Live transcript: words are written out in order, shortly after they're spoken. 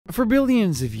For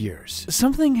billions of years,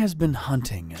 something has been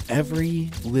hunting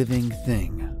every living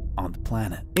thing on the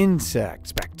planet.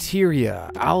 Insects,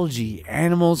 bacteria, algae,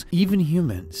 animals, even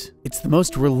humans. It's the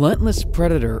most relentless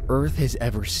predator Earth has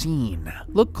ever seen.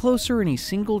 Look closer, in a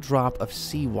single drop of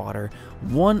seawater,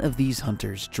 one of these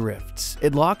hunters drifts.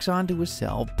 It locks onto a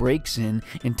cell, breaks in,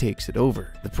 and takes it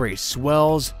over. The prey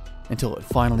swells until it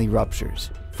finally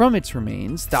ruptures. From its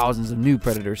remains, thousands of new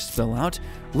predators spill out,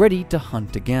 ready to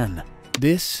hunt again.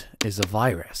 This is a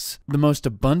virus, the most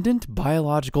abundant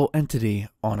biological entity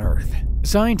on Earth.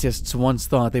 Scientists once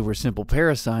thought they were simple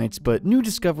parasites, but new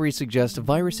discoveries suggest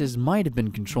viruses might have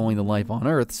been controlling the life on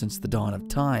Earth since the dawn of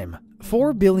time.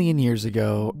 4 billion years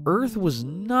ago, Earth was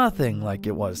nothing like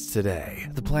it was today.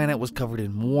 The planet was covered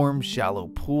in warm, shallow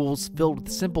pools filled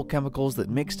with simple chemicals that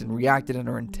mixed and reacted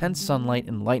under intense sunlight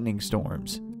and lightning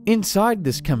storms. Inside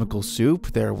this chemical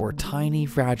soup, there were tiny,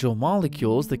 fragile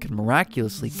molecules that could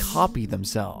miraculously copy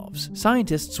themselves.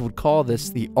 Scientists would call this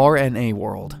the RNA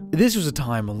world. This was a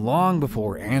time long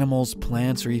before animals,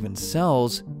 plants, or even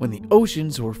cells, when the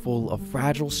oceans were full of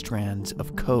fragile strands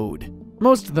of code.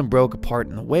 Most of them broke apart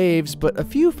in the waves, but a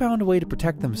few found a way to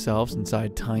protect themselves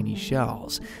inside tiny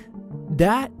shells.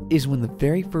 That is when the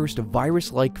very first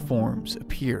virus-like forms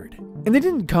appeared. And they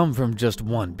didn't come from just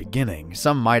one beginning.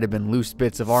 Some might have been loose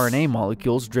bits of RNA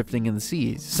molecules drifting in the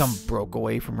seas. Some broke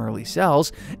away from early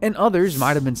cells, and others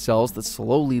might have been cells that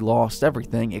slowly lost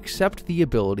everything except the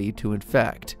ability to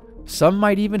infect. Some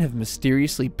might even have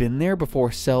mysteriously been there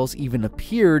before cells even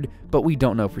appeared, but we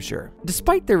don't know for sure.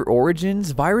 Despite their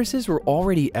origins, viruses were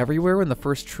already everywhere when the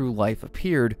first true life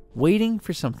appeared, waiting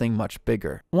for something much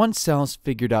bigger. Once cells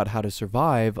figured out how to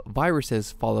survive,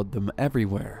 viruses followed them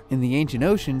everywhere. In the ancient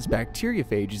oceans,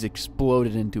 bacteriophages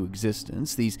exploded into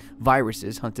existence. These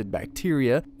viruses hunted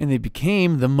bacteria, and they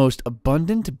became the most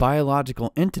abundant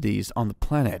biological entities on the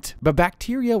planet. But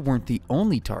bacteria weren't the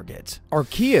only target.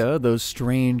 Archaea, those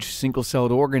strange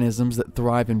single-celled organisms that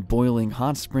thrive in boiling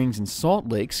hot springs and salt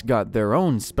lakes, got their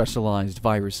own specialized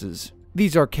viruses.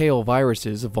 These archaeal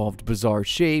viruses evolved bizarre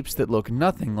shapes that look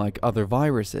nothing like other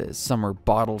viruses. Some are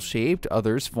bottle-shaped,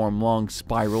 others form long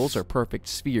spirals or perfect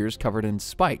spheres covered in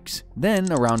spikes. Then,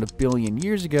 around 1 billion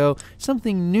years ago,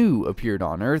 something new appeared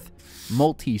on Earth: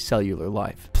 multicellular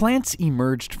life. Plants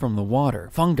emerged from the water,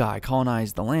 fungi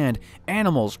colonized the land,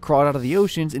 animals crawled out of the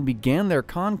oceans and began their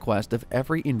conquest of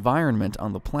every environment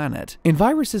on the planet. And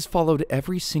viruses followed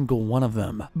every single one of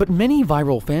them. But many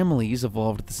viral families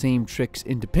evolved the same tricks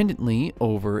independently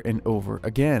over and over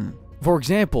again. For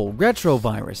example,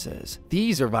 retroviruses.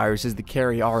 These are viruses that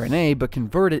carry RNA but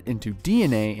convert it into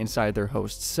DNA inside their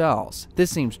host cells. This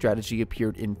same strategy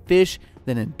appeared in fish,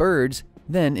 then in birds,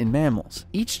 then in mammals.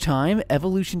 Each time,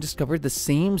 evolution discovered the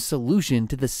same solution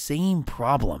to the same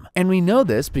problem. And we know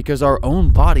this because our own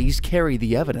bodies carry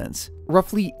the evidence.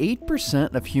 Roughly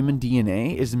 8% of human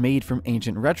DNA is made from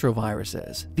ancient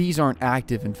retroviruses. These aren't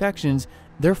active infections,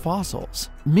 they're fossils.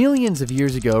 Millions of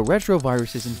years ago,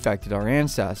 retroviruses infected our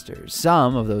ancestors.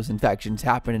 Some of those infections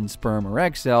happened in sperm or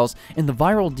egg cells, and the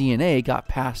viral DNA got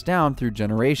passed down through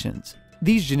generations.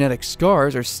 These genetic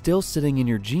scars are still sitting in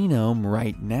your genome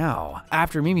right now.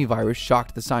 After Mimivirus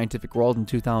shocked the scientific world in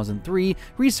 2003,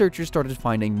 researchers started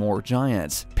finding more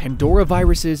giants. Pandora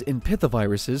viruses and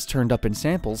pithaviruses turned up in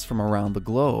samples from around the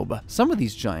globe. Some of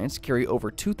these giants carry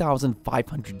over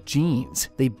 2,500 genes.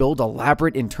 They build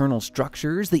elaborate internal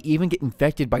structures. They even get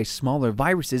infected by smaller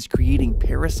viruses, creating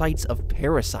parasites of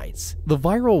parasites. The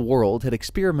viral world had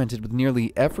experimented with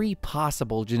nearly every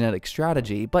possible genetic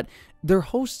strategy, but their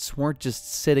hosts weren't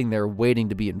just sitting there waiting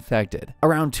to be infected.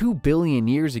 Around 2 billion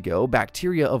years ago,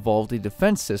 bacteria evolved a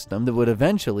defense system that would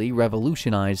eventually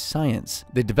revolutionize science.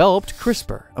 They developed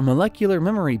CRISPR, a molecular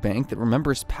memory bank that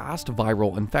remembers past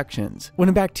viral infections. When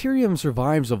a bacterium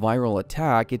survives a viral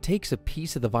attack, it takes a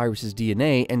piece of the virus's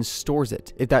DNA and stores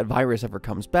it. If that virus ever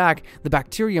comes back, the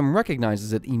bacterium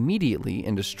recognizes it immediately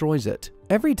and destroys it.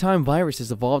 Every time viruses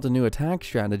evolved a new attack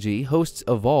strategy, hosts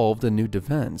evolved a new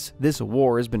defense. This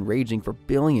war has been raging for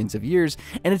billions of years,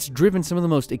 and it's driven some of the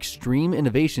most extreme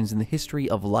innovations in the history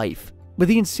of life. But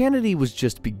the insanity was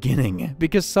just beginning,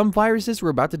 because some viruses were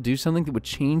about to do something that would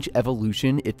change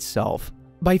evolution itself.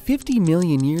 By 50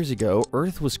 million years ago,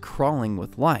 Earth was crawling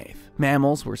with life.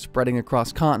 Mammals were spreading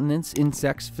across continents,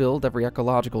 insects filled every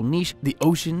ecological niche, the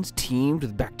oceans teemed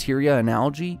with bacteria and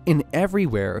algae, and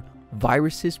everywhere,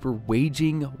 viruses were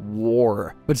waging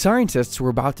war. But scientists were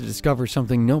about to discover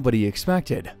something nobody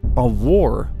expected: a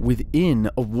war within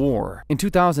a war. In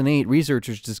 2008,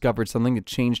 researchers discovered something that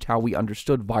changed how we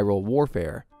understood viral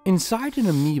warfare: Inside an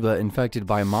amoeba infected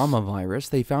by mama virus,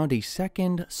 they found a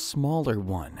second, smaller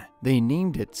one. They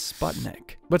named it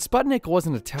Sputnik. But Sputnik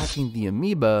wasn't attacking the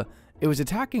amoeba, it was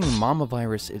attacking mama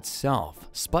virus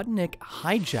itself. Sputnik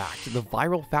hijacked the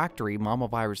viral factory mama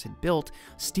virus had built,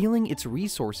 stealing its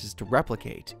resources to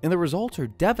replicate. And the results are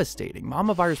devastating.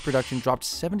 Mama virus production dropped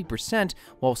 70%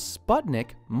 while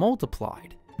Sputnik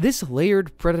multiplied. This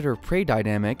layered predator-prey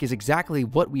dynamic is exactly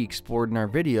what we explored in our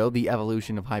video, The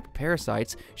Evolution of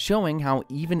Hyperparasites, showing how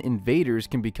even invaders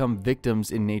can become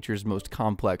victims in nature's most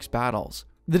complex battles.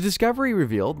 The discovery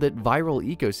revealed that viral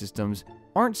ecosystems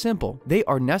aren't simple. They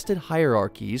are nested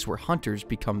hierarchies where hunters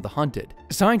become the hunted.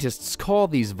 Scientists call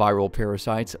these viral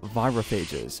parasites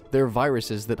virophages. They're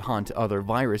viruses that hunt other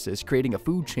viruses, creating a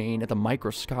food chain at the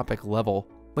microscopic level.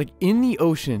 Like in the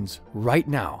oceans right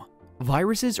now,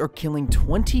 viruses are killing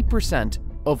 20%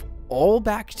 of all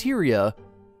bacteria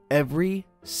every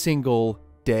single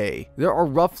day. There are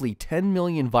roughly 10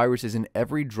 million viruses in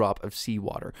every drop of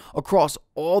seawater. Across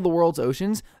all the world's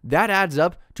oceans, that adds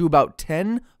up to about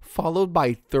 10 followed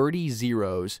by 30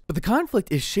 zeros. But the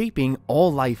conflict is shaping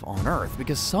all life on Earth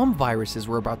because some viruses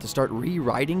were about to start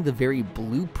rewriting the very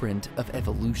blueprint of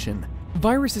evolution.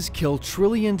 Viruses kill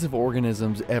trillions of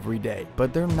organisms every day,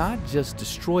 but they're not just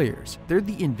destroyers. They're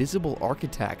the invisible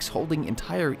architects holding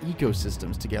entire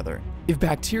ecosystems together. If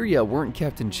bacteria weren't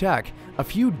kept in check, a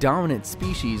few dominant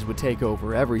species would take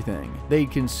over everything.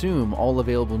 They'd consume all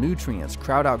available nutrients,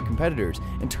 crowd out competitors,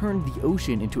 and turn the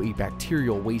ocean into a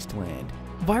bacterial wasteland.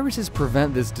 Viruses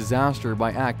prevent this disaster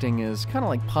by acting as kind of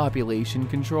like population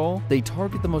control. They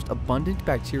target the most abundant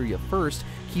bacteria first,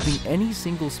 keeping any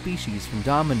single species from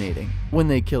dominating. When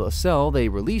they kill a cell, they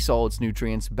release all its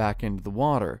nutrients back into the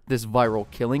water. This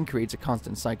viral killing creates a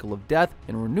constant cycle of death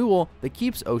and renewal that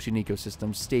keeps ocean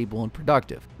ecosystems stable and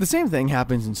productive. The same thing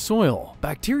happens in soil.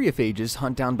 Bacteriophages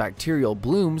hunt down bacterial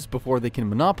blooms before they can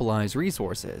monopolize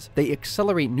resources. They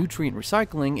accelerate nutrient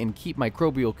recycling and keep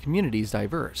microbial communities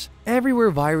diverse.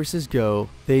 Everywhere viruses go,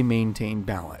 they maintain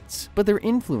balance. But their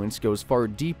influence goes far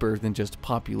deeper than just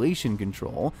population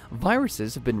control.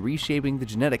 Viruses have been reshaping the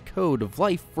genetic code of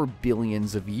life for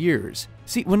billions of years.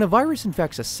 See, when a virus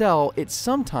infects a cell, it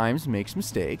sometimes makes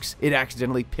mistakes. It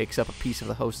accidentally picks up a piece of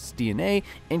the host's DNA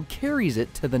and carries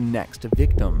it to the next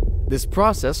victim. This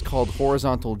process, called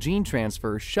horizontal gene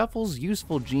transfer, shuffles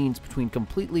useful genes between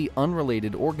completely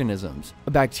unrelated organisms.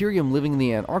 A bacterium living in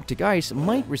the Antarctic ice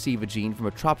might receive a gene from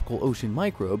a tropical ocean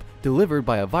microbe delivered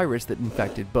by a virus that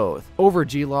infected both. Over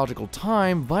geological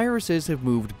time, viruses have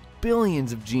moved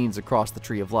billions of genes across the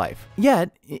tree of life.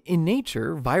 Yet, in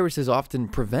nature, viruses often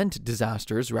prevent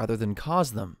disasters rather than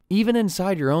cause them. Even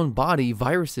inside your own body,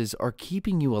 viruses are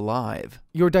keeping you alive.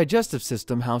 Your digestive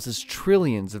system houses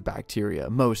trillions of bacteria.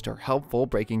 Most are helpful,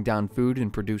 breaking down food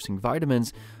and producing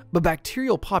vitamins, but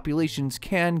bacterial populations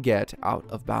can get out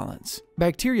of balance.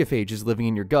 Bacteriophages living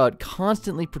in your gut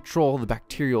constantly patrol the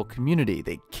bacterial community.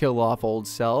 They kill off old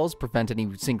cells, prevent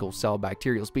any single-cell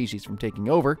bacterial species from taking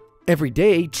over. Every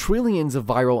day, trillions of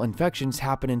viral infections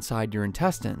happen inside your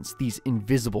intestines. These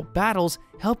invisible battles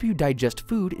help you digest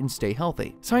food and stay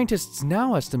healthy. Scientists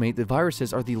now estimate that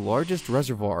viruses are the largest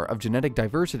reservoir of genetic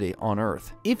diversity on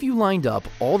Earth. If you lined up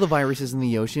all the viruses in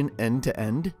the ocean end to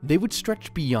end, they would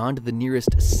stretch beyond the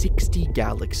nearest 60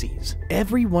 galaxies.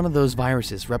 Every one of those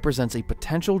viruses represents a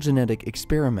potential genetic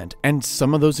experiment, and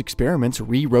some of those experiments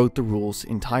rewrote the rules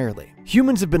entirely.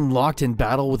 Humans have been locked in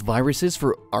battle with viruses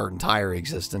for our entire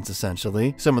existence,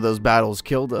 essentially. Some of those battles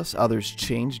killed us, others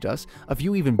changed us, a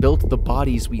few even built the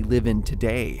bodies we live in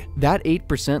today. That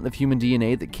 8% of human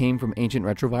DNA that came from ancient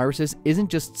retroviruses isn't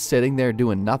just sitting there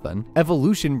doing nothing.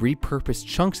 Evolution repurposed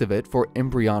chunks of it for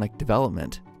embryonic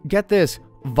development. Get this.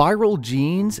 Viral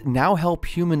genes now help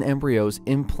human embryos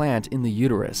implant in the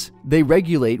uterus. They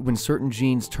regulate when certain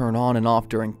genes turn on and off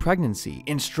during pregnancy.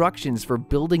 Instructions for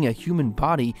building a human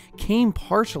body came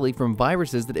partially from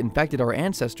viruses that infected our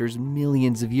ancestors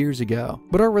millions of years ago.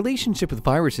 But our relationship with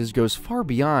viruses goes far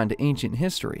beyond ancient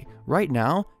history. Right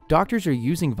now, doctors are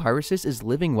using viruses as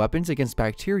living weapons against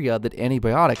bacteria that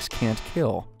antibiotics can't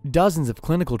kill. Dozens of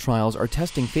clinical trials are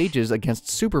testing phages against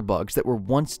superbugs that were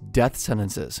once death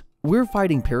sentences. We're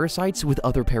fighting parasites with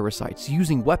other parasites,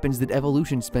 using weapons that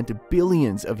evolution spent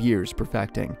billions of years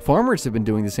perfecting. Farmers have been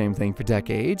doing the same thing for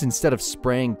decades. Instead of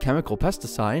spraying chemical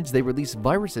pesticides, they release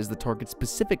viruses that target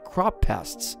specific crop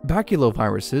pests.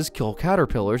 Baculoviruses kill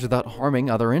caterpillars without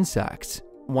harming other insects.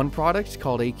 One product,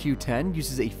 called AQ10,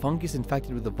 uses a fungus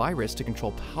infected with a virus to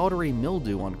control powdery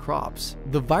mildew on crops.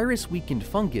 The virus-weakened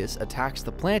fungus attacks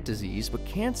the plant disease but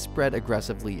can't spread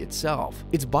aggressively itself.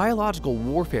 It's biological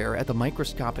warfare at the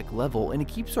microscopic level, and it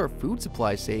keeps our food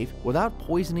supply safe without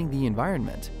poisoning the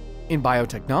environment. In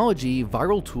biotechnology,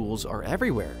 viral tools are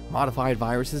everywhere. Modified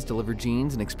viruses deliver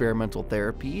genes and experimental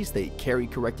therapies. They carry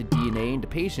corrected DNA into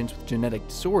patients with genetic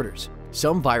disorders.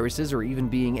 Some viruses are even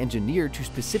being engineered to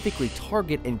specifically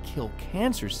target and kill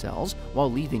cancer cells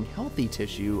while leaving healthy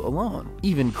tissue alone.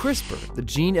 Even CRISPR, the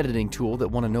gene editing tool that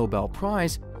won a Nobel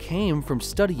Prize, came from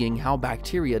studying how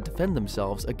bacteria defend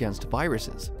themselves against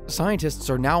viruses. Scientists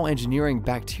are now engineering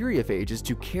bacteriophages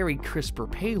to carry CRISPR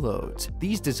payloads.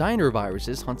 These designer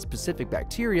viruses hunt specific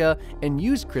bacteria and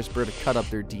use CRISPR to cut up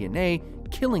their DNA,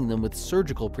 killing them with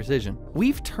surgical precision.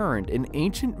 We've turned an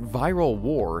ancient viral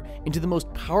war into the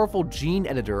most powerful gene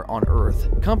editor on Earth.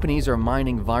 Companies are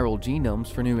mining viral genomes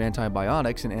for new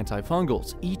antibiotics and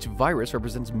antifungals. Each virus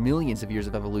represents millions of years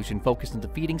of evolution focused on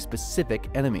defeating specific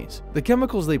enemies. The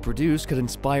chemicals they produce could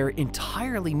inspire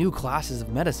entirely new classes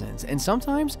of medicines, and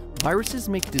sometimes viruses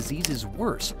make diseases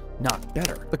worse, not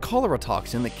better. The cholera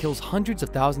toxin that kills hundreds of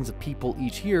thousands of people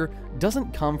each year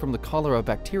doesn't come from the cholera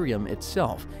bacterium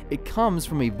itself. It comes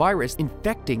from a virus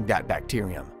infecting that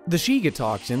bacterium. The Shiga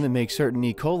toxin that makes certain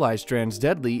E. coli strands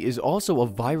deadly is also a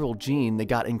viral gene that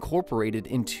got incorporated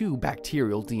into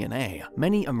bacterial DNA.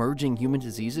 Many emerging human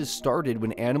diseases started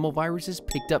when animal viruses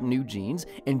picked up new genes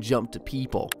and jumped to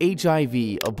people. HIV,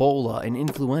 Ebola, and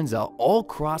influenza all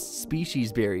crossed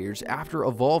species barriers after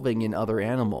evolving in other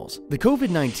animals. The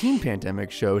COVID-19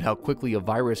 pandemic showed how quickly a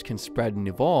virus can spread and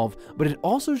evolve, but it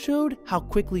also showed how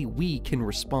quickly we can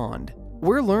respond.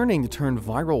 We're learning to turn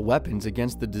viral weapons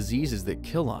against the diseases that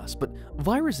kill us, but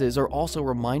viruses are also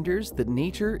reminders that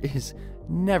nature is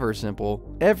never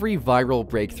simple. Every viral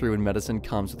breakthrough in medicine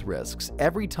comes with risks.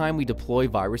 Every time we deploy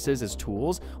viruses as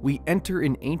tools, we enter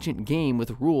an ancient game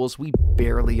with rules we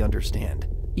barely understand.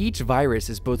 Each virus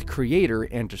is both creator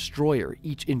and destroyer.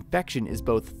 Each infection is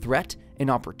both threat and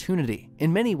opportunity.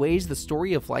 In many ways, the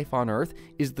story of life on Earth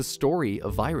is the story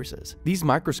of viruses. These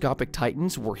microscopic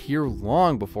titans were here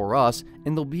long before us,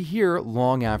 and they'll be here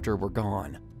long after we're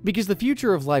gone. Because the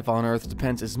future of life on Earth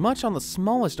depends as much on the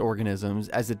smallest organisms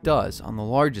as it does on the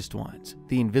largest ones.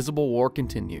 The invisible war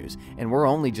continues, and we're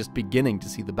only just beginning to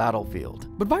see the battlefield.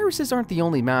 But viruses aren't the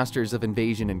only masters of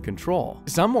invasion and control.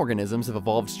 Some organisms have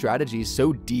evolved strategies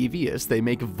so devious they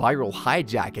make viral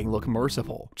hijacking look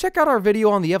merciful. Check out our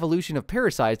video on the evolution of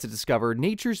parasites to discover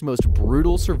nature's most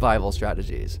brutal survival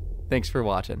strategies. Thanks for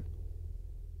watching.